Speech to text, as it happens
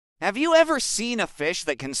Have you ever seen a fish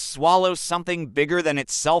that can swallow something bigger than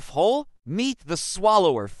itself whole? Meet the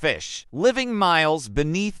swallower fish, living miles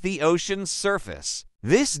beneath the ocean's surface.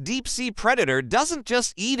 This deep-sea predator doesn't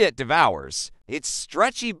just eat, it devours. Its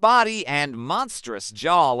stretchy body and monstrous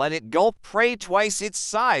jaw let it gulp prey twice its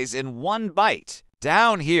size in one bite.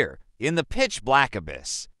 Down here, in the pitch-black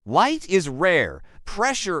abyss, light is rare,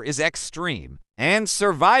 pressure is extreme, and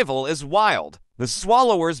survival is wild. The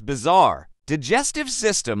swallower's bizarre digestive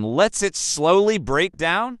system lets it slowly break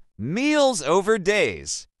down meals over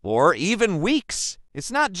days, or even weeks.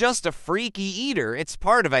 It's not just a freaky eater, it's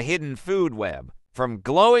part of a hidden food web. From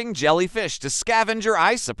glowing jellyfish to scavenger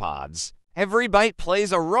isopods, every bite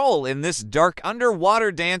plays a role in this dark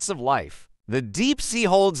underwater dance of life. The deep sea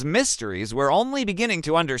holds mysteries we're only beginning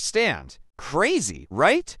to understand. Crazy,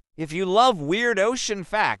 right? If you love weird ocean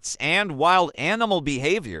facts and wild animal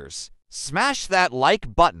behaviors, smash that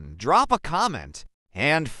like button, drop a comment,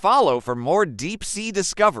 and follow for more deep sea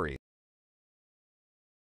discovery.